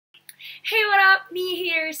Hey, what up? Me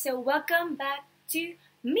here. So welcome back to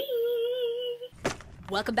me.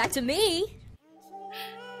 Welcome back to me.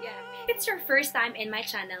 Yeah, if it's your first time in my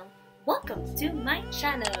channel, welcome to my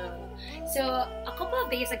channel. So a couple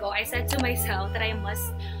of days ago, I said to myself that I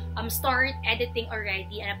must start editing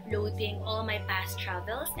already and uploading all my past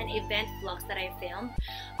travels and event vlogs that I filmed.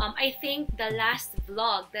 I think the last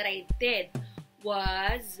vlog that I did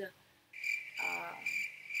was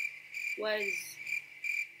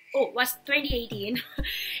 2018.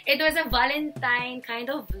 It was a Valentine kind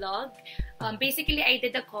of vlog. Basically, I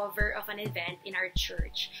did the cover of an event in our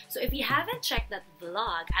church. So if you haven't checked that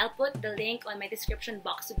vlog, I'll put the link on my description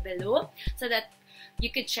box below so that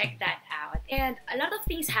you could check that out. And a lot of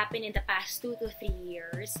things happened in the past 2 to 3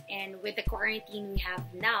 years, and with the quarantine we have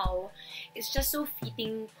now, it's just so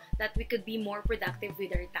fitting that we could be more productive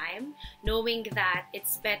with our time, knowing that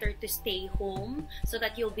it's better to stay home so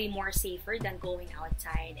that you'll be more safer than going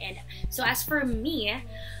outside. And so as for me,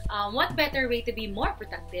 what better way to be more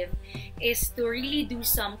productive is to really do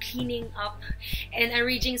some cleaning up and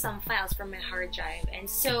arranging some files from my hard drive. And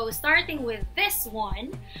so starting with this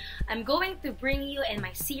one, I'm going to bring you in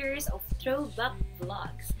my series of throwback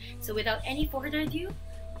vlogs. So without any further ado,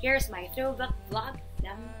 here's my throwback vlog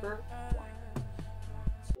number 1.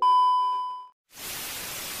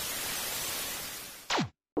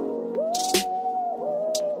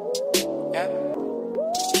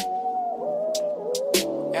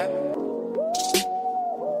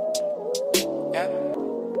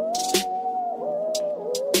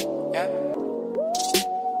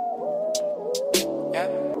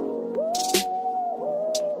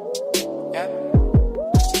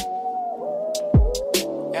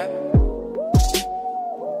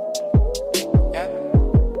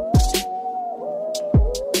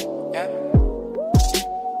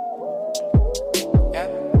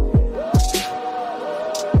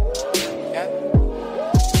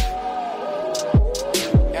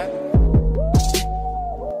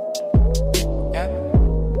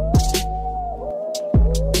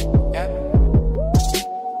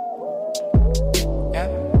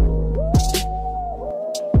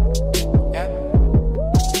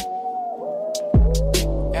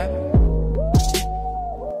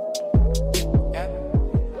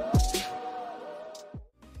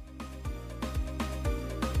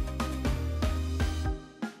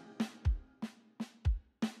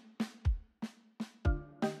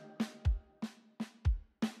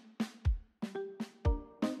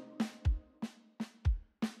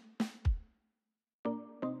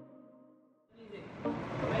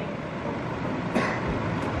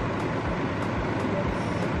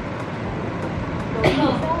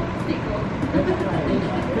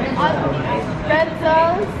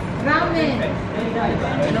 Pretzels. Ramen.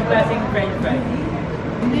 Anong klaseng french fries?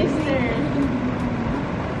 Mister.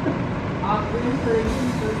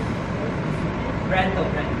 Brand of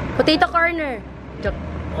brand. Potato corner. Joke.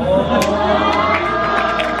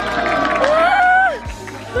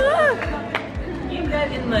 Keep that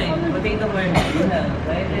in mind. Potato corner. Yun lang.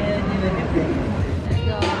 Right? And you look at it.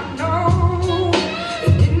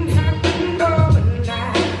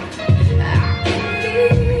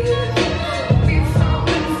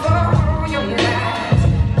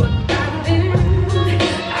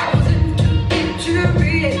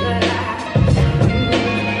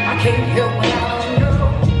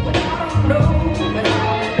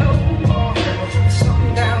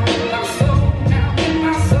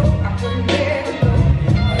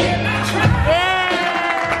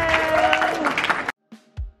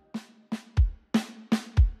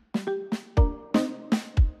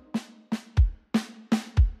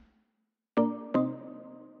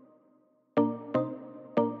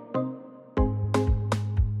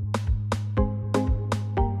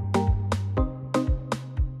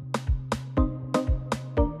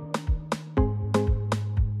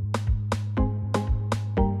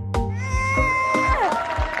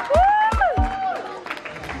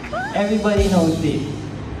 Everybody knows this.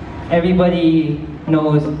 Everybody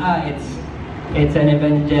knows, it's an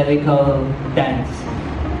evangelical dance.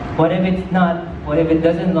 What if it's not? What if it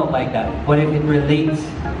doesn't look like that? What if it relates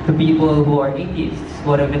to people who are atheists?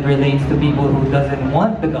 What if it relates to people who doesn't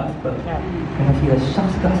want the gospel? And I feel,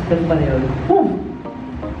 shucks, gospel pala yun.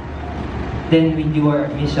 Then we do our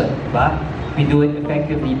mission, diba? We do it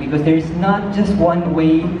effectively because there's not just one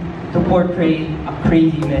way to portray a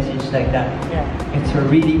crazy message like that. It's a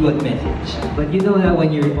really good message. But you know that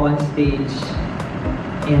when you're on stage,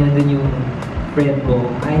 and nandun yung friend mo,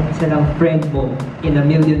 kahit isa lang friend mo in a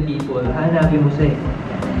million people, hanapin mo siya eh.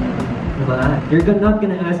 Diba? You're not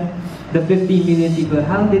gonna ask the 50 million people,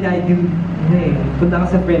 how did I do? Hey, punta ka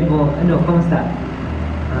sa friend mo, ano, kamusta?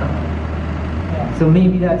 So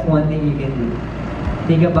maybe that's one thing you can do.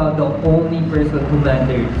 Think about the only person who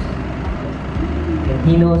matters. And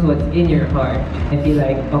he knows what's in your heart. And be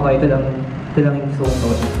like, okay, ito lang yung gusto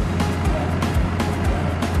ko.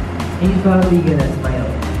 And he's probably gonna smile.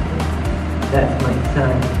 That's my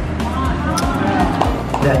son.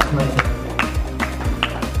 That's my son.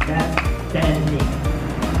 That's dancing.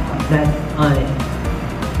 That's honest.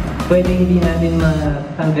 Pwede hindi natin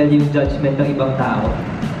matanggal yung judgment ng ibang tao.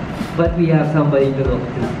 But we have somebody to look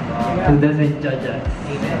to who doesn't judge us.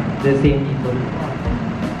 The same people.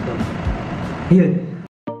 So, yun.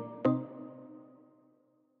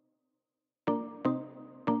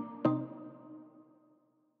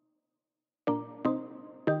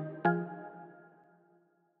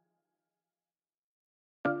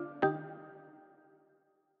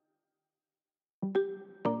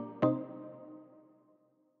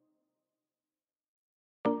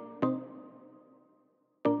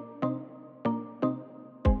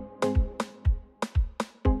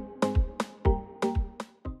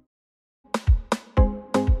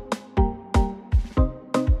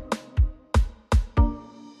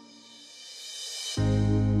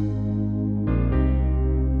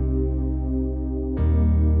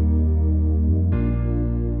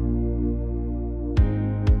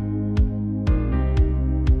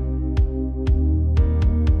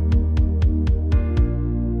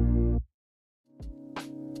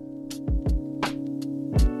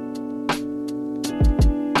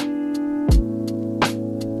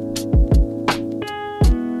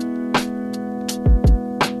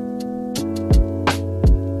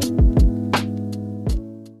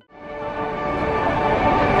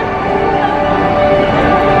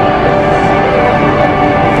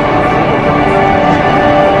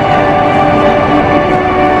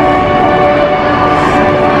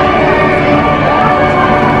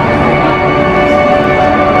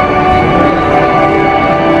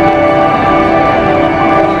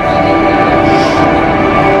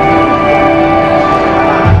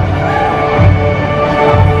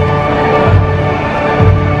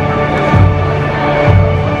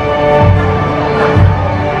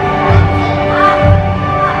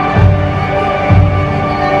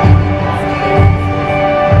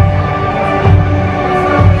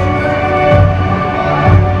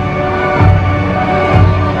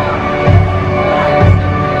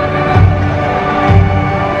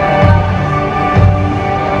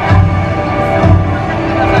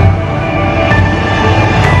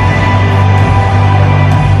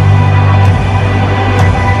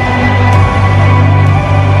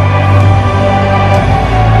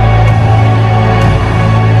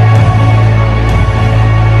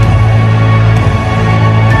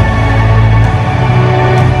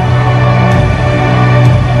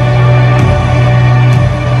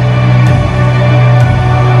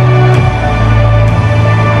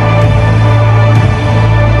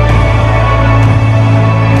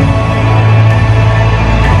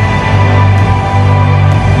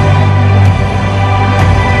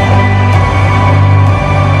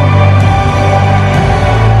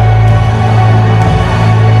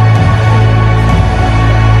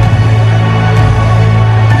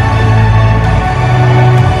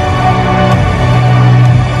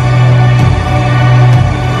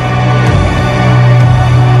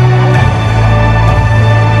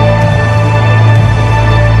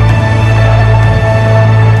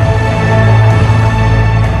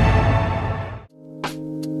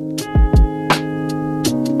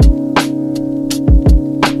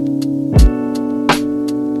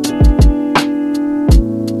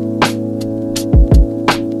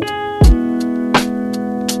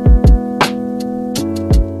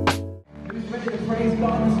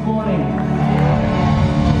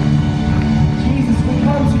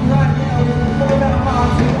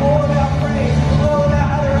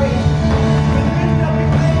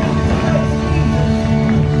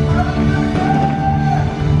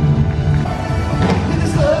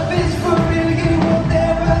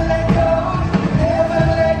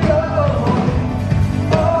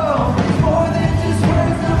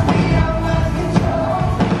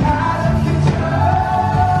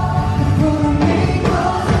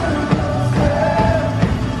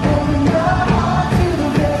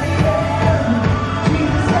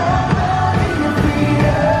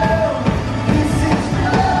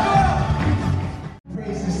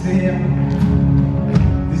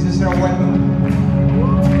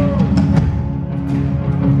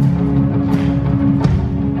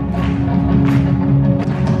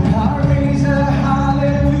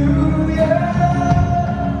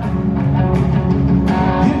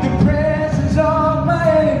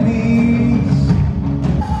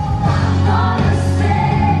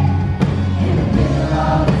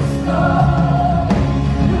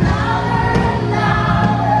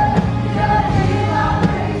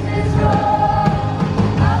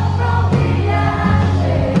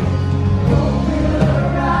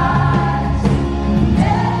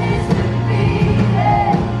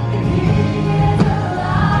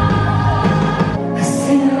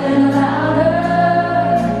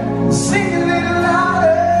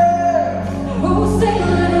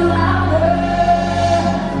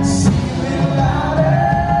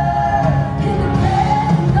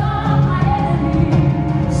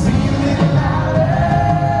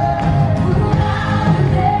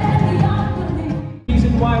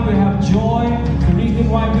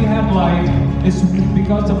 is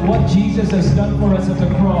because of what Jesus has done for us at the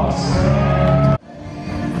cross.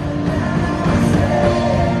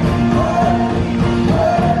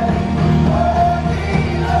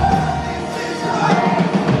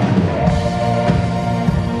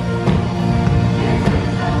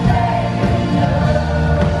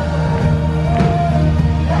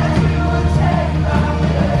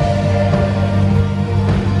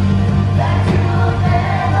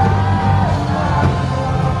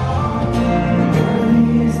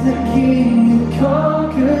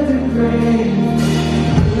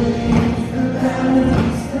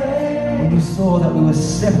 That we were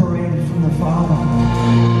separated from the Father.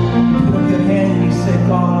 You put up your hand and you said,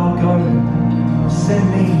 God, I'll go. Send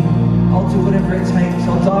me. I'll do whatever it takes.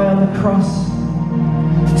 I'll die on the cross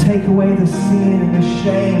to take away the sin and the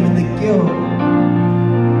shame and the guilt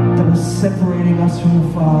that was separating us from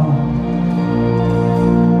the Father.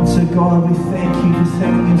 And so God, we thank you for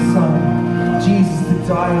sending your Son, Jesus, to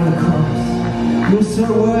die on the cross. You're so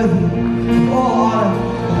worthy of all honor,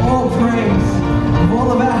 of all praise, of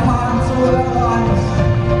all of our hearts, all of our lives.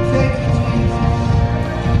 Thank you, Jesus.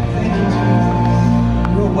 Thank you,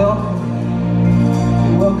 Jesus. You're welcome.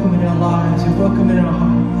 You're welcome in our lives. You're welcome in our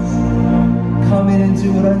hearts. Come in and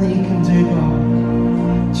do what only you can do, God.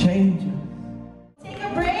 Change us. Take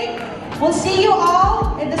a break. We'll see you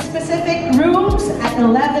all in the specific rooms at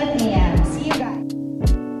 11 a.m. See you guys.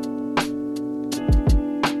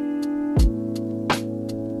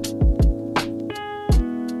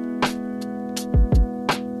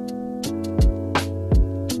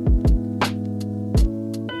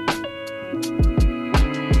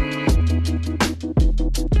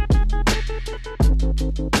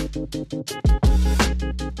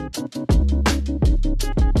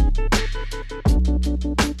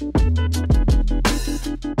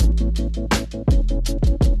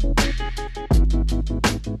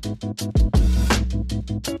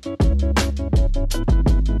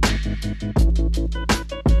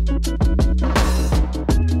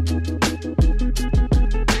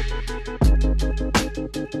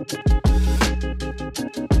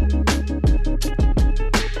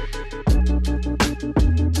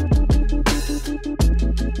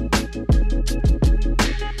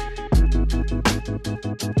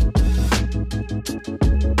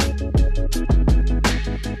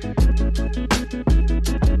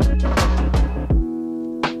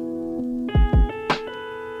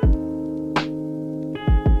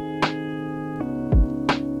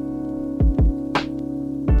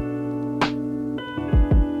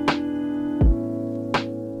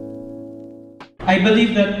 I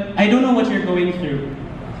believe that I don't know what you're going through.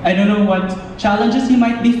 I don't know what challenges you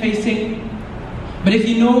might be facing. But if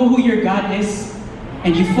you know who your God is,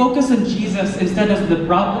 and you focus on Jesus instead of the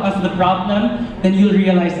problem, then you'll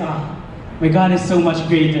realize, my God is so much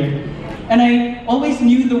greater. And I always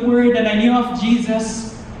knew the word and I knew of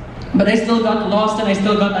Jesus, but I still got lost and I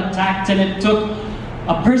still got attacked, and it took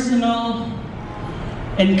a personal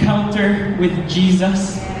encounter with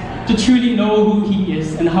Jesus to truly know who He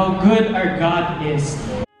is and how good our God is.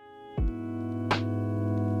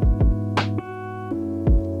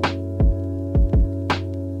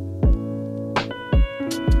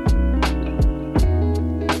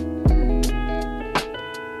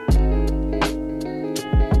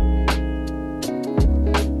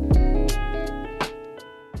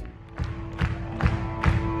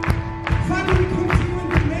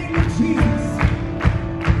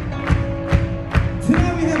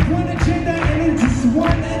 One agenda, and it's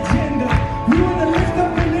one agenda. We want to lift up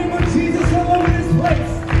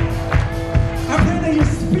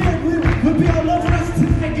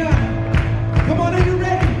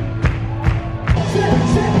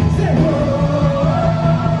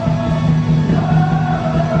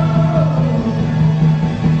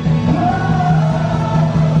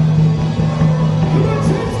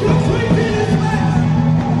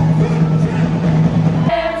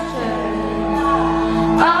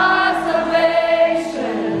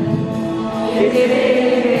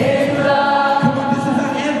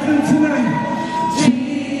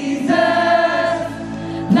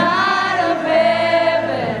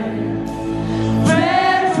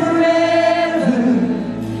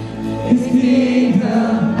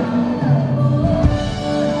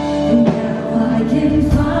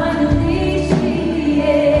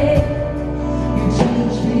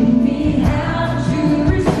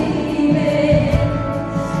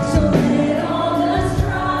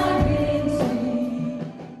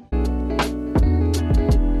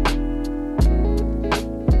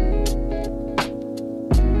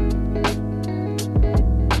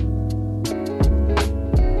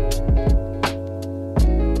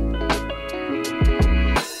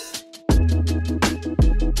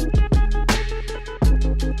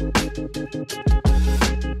To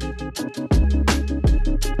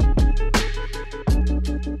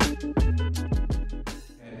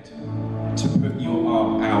put your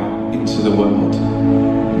art out into the world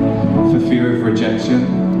for fear of rejection,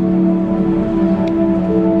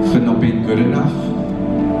 for not being good enough.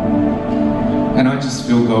 And I just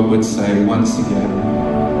feel God would say once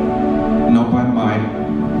again, not by might,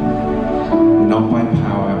 not by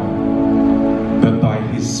power, but by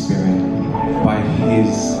His Spirit, by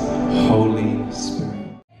His Holy Spirit.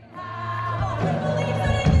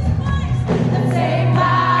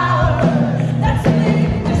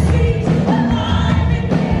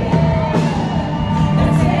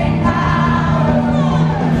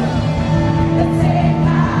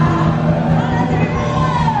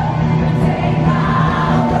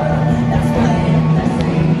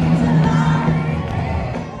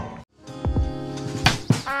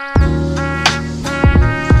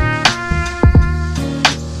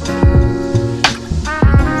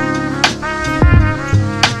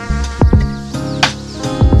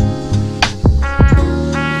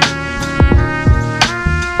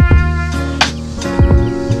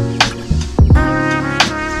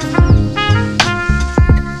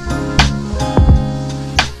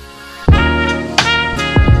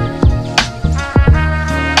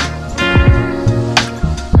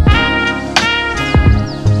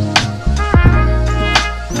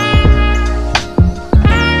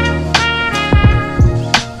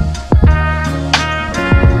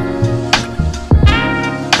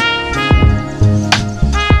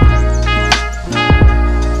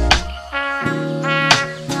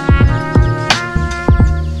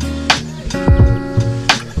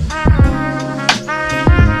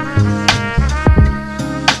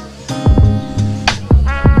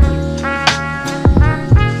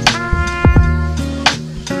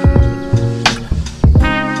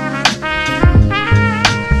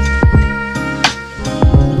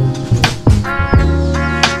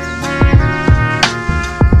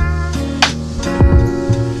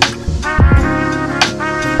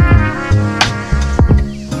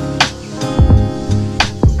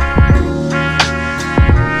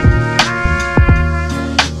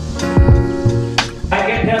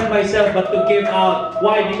 myself but to give out.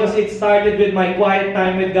 Why? Because it started with my quiet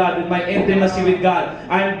time with God, with my intimacy with God.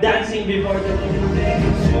 I'm dancing before the Lord.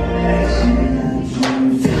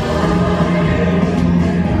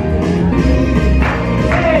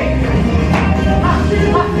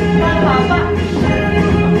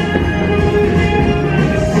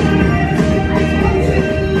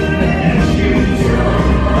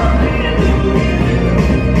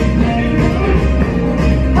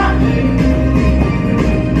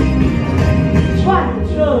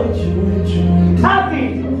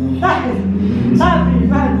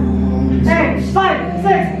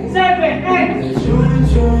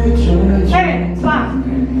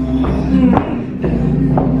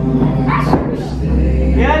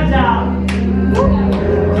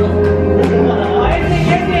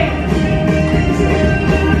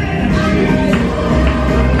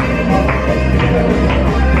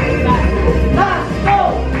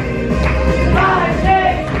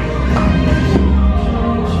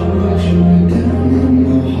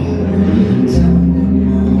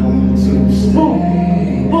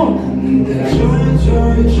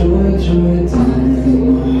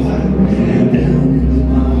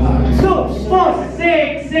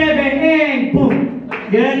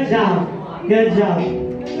 Good job. Good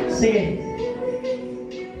job. Sing it.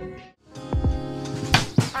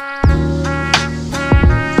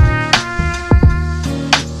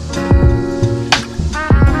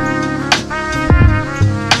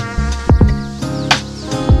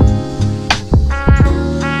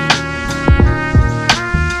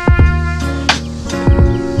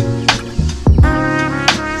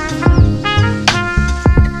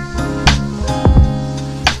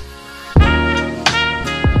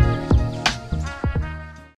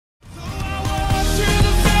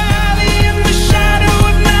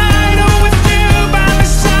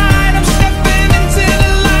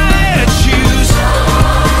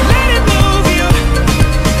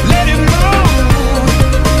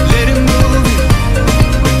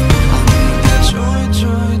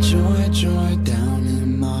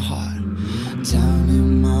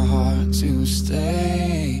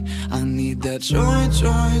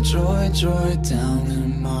 Joy down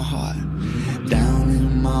in my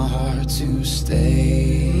heart to stay.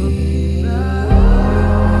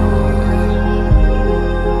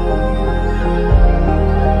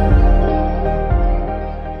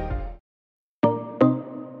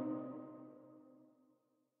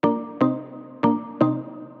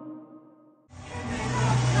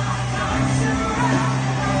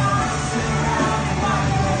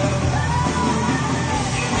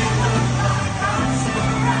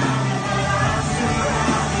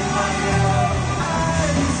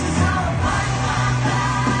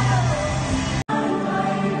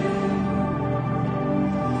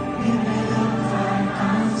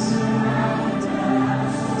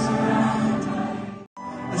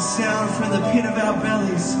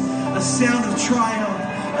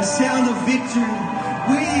 sound of victory.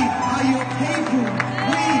 We are your people.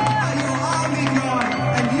 We are your army, God.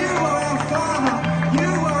 And you are our Father.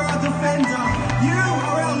 You are our defender. You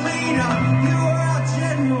are our leader. You are our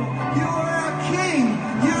general. You are our King.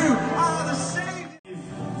 You are the Savior.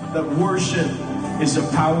 That worship is a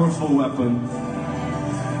powerful weapon.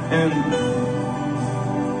 And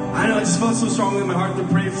I know I just felt so strongly in my heart to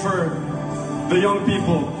pray for the young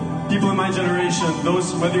people in my generation,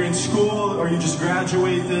 those, whether you're in school or you just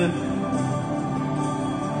graduated.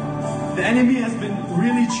 The enemy has been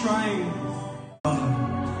really trying.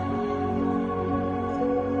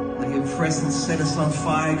 Let your presence set us on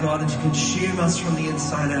fire, God, and to consume us from the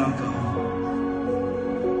inside out, God.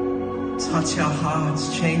 Touch our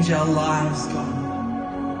hearts, change our lives, God.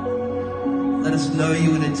 Let us know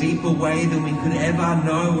you in a deeper way than we could ever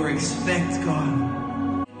know or expect, God.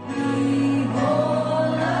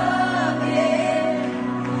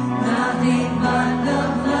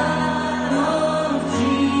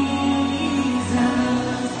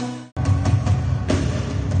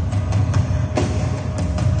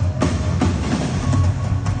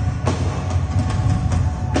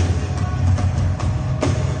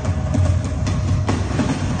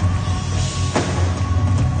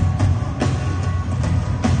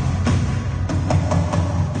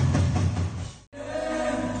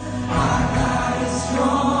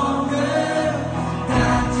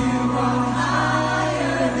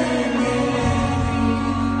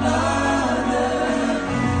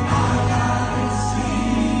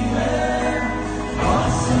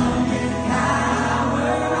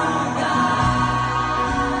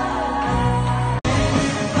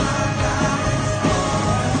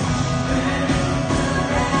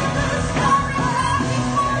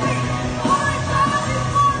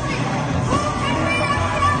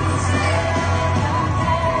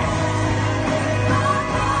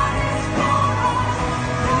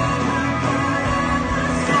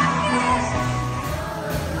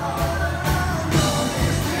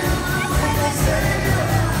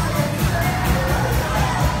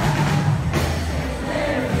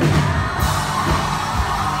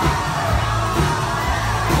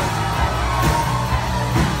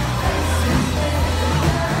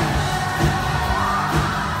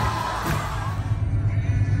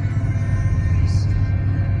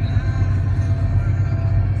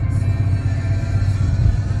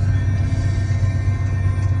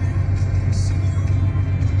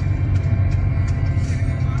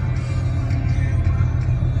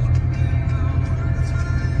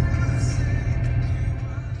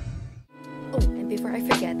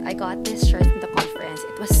 I got this shirt from the conference.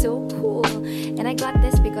 It was so cool. And I got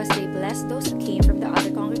this because they blessed those who came from the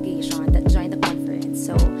other congregation that joined the conference.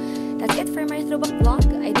 So that's it for my throwback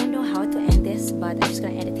vlog. I don't know how to end this, but I'm just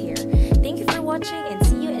gonna end it here. Thank you for watching.